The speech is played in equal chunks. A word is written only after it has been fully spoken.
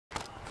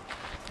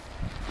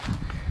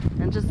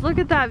man, just look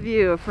at that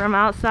view from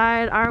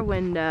outside our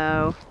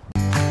window.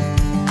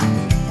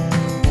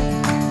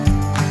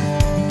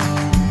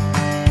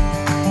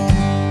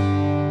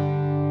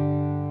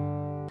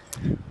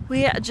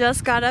 We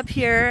just got up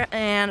here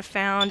and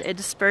found a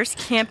dispersed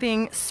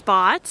camping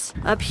spot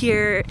up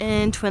here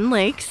in Twin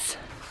Lakes.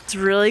 It's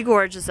really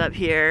gorgeous up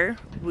here.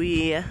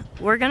 We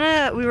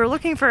were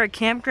looking for a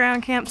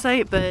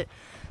campsite, but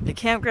the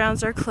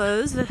campgrounds are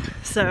closed,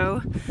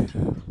 so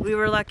we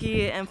were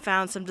lucky and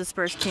found some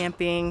dispersed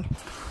camping.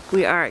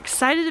 We are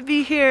excited to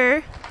be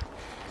here,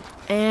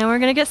 and we're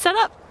gonna get set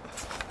up.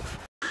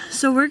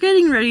 So we're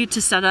getting ready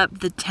to set up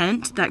the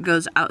tent that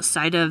goes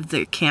outside of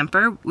the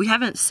camper. We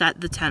haven't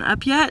set the tent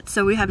up yet,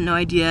 so we have no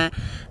idea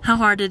how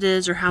hard it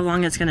is or how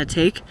long it's gonna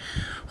take.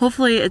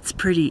 Hopefully it's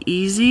pretty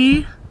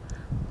easy,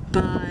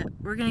 but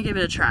we're gonna give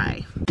it a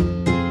try.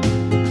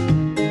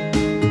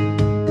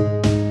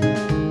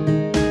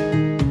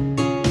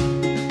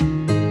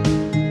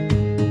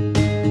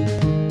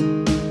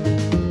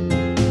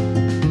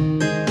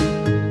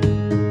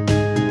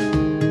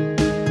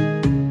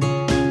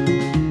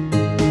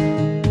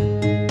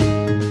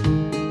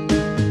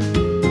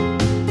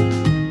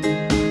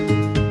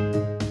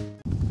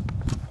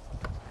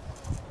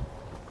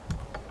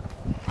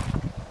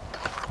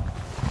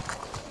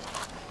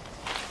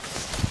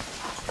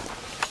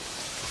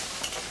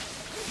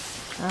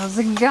 How's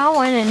it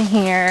going in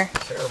here?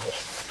 Terrible.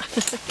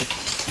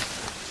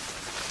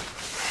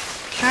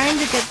 Trying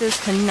to get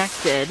this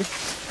connected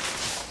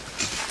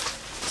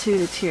to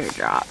the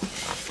teardrop.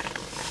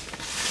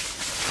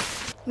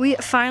 We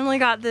finally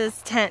got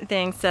this tent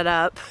thing set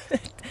up.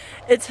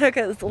 It took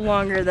us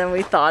longer than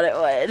we thought it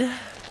would.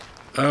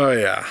 Oh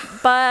yeah.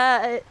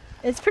 But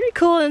it's pretty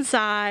cool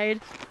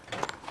inside.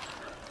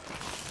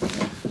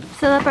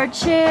 Set up our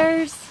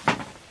chairs.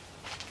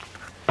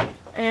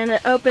 And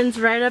it opens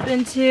right up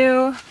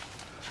into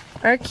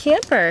our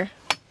camper,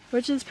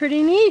 which is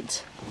pretty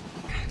neat.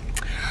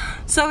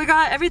 So we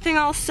got everything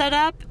all set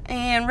up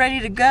and ready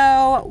to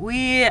go.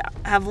 We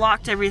have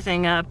locked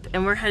everything up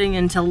and we're heading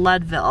into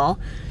Leadville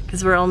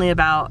because we're only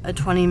about a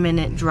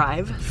 20-minute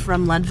drive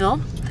from Leadville.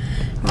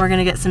 We're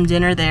gonna get some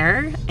dinner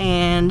there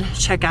and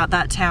check out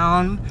that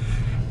town.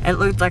 It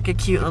looked like a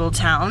cute little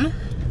town.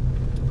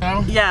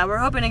 Oh. Yeah, we're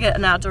hoping to get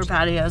an outdoor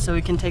patio so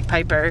we can take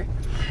Piper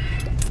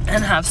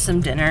and have some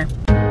dinner.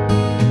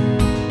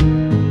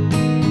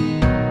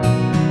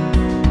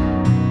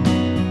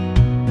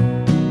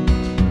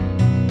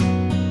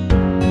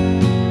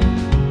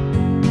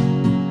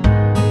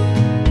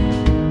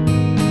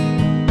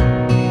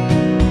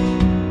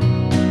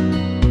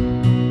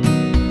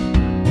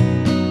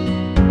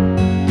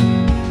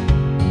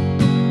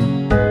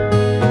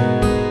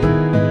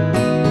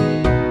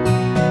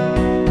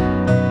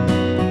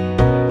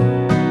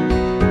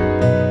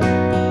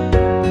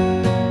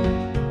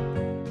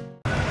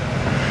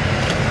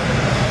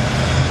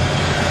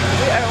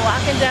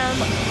 Down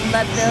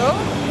Leadville,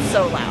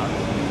 so loud.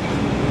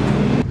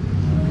 They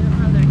don't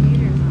have their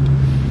heaters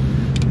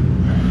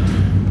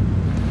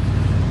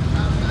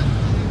on.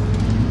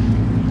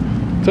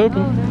 It's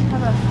open. Oh, they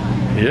have a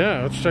fire.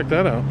 Yeah, let's check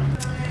that out.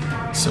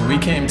 So we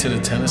came to the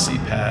Tennessee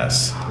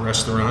Pass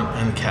Restaurant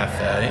and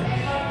Cafe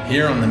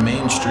here on the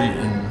main street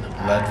in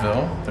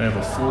Leadville. They have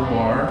a full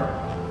bar,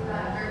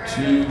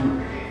 2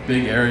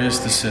 big areas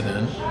to sit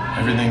in.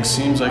 Everything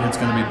seems like it's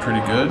going to be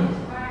pretty good.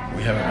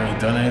 We haven't really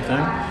done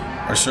anything.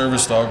 Our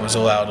service dog was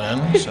allowed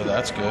in, so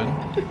that's good.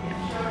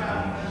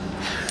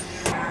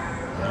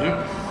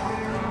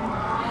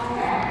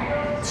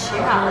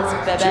 Cheers,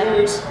 baby.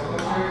 Cheers.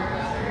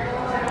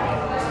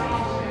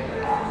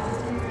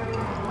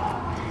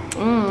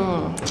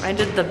 I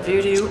did the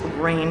Voodoo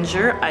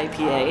Ranger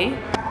IPA.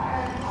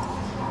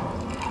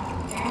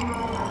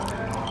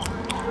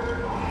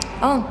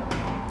 Oh,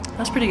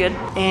 that's pretty good.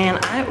 And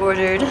I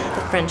ordered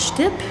the French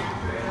dip,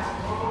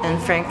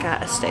 and Frank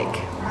got a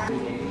steak.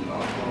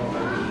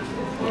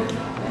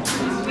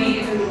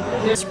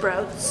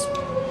 Sprouts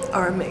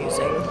are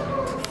amazing.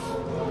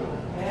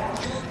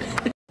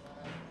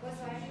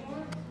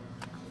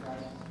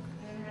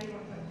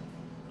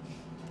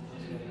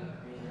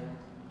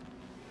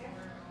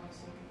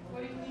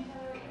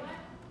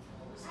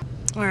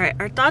 All right,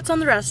 our thoughts on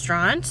the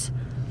restaurant.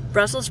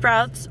 Brussels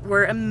sprouts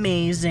were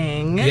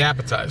amazing. The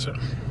appetizer.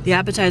 The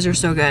appetizer is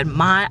so good.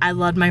 I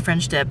loved my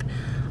French dip.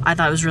 I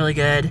thought it was really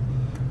good.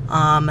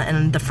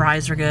 And the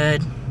fries were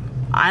good.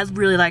 I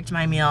really liked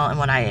my meal and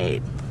what I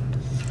ate.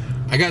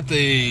 I got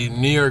the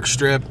New York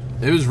strip.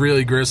 It was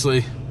really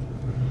gristly.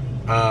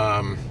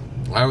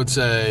 I would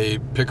say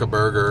pick a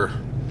burger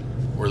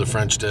or the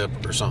French dip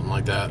or something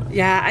like that.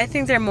 Yeah, I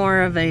think they're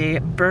more of a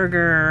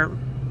burger,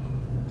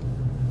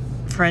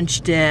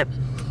 French dip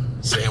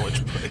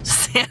sandwich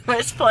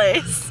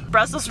place.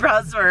 Brussels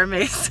sprouts were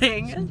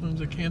amazing. Sometimes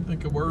I can't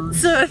think of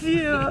words. So if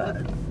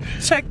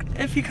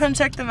you come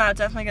check them out,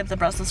 definitely get the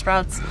Brussels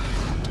sprouts.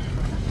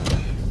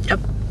 Yep.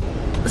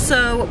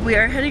 So we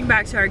are heading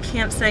back to our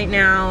campsite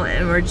now,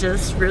 and we're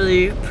just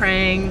really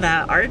praying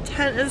that our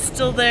tent is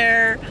still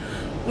there.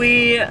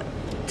 We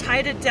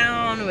tied it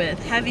down with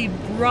heavy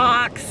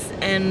rocks,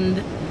 and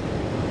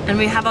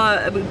we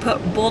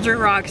put boulder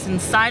rocks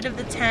inside of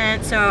the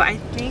tent, so I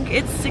think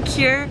it's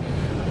secure.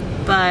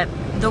 But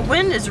the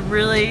wind is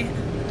really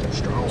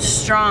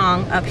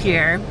strong up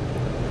here.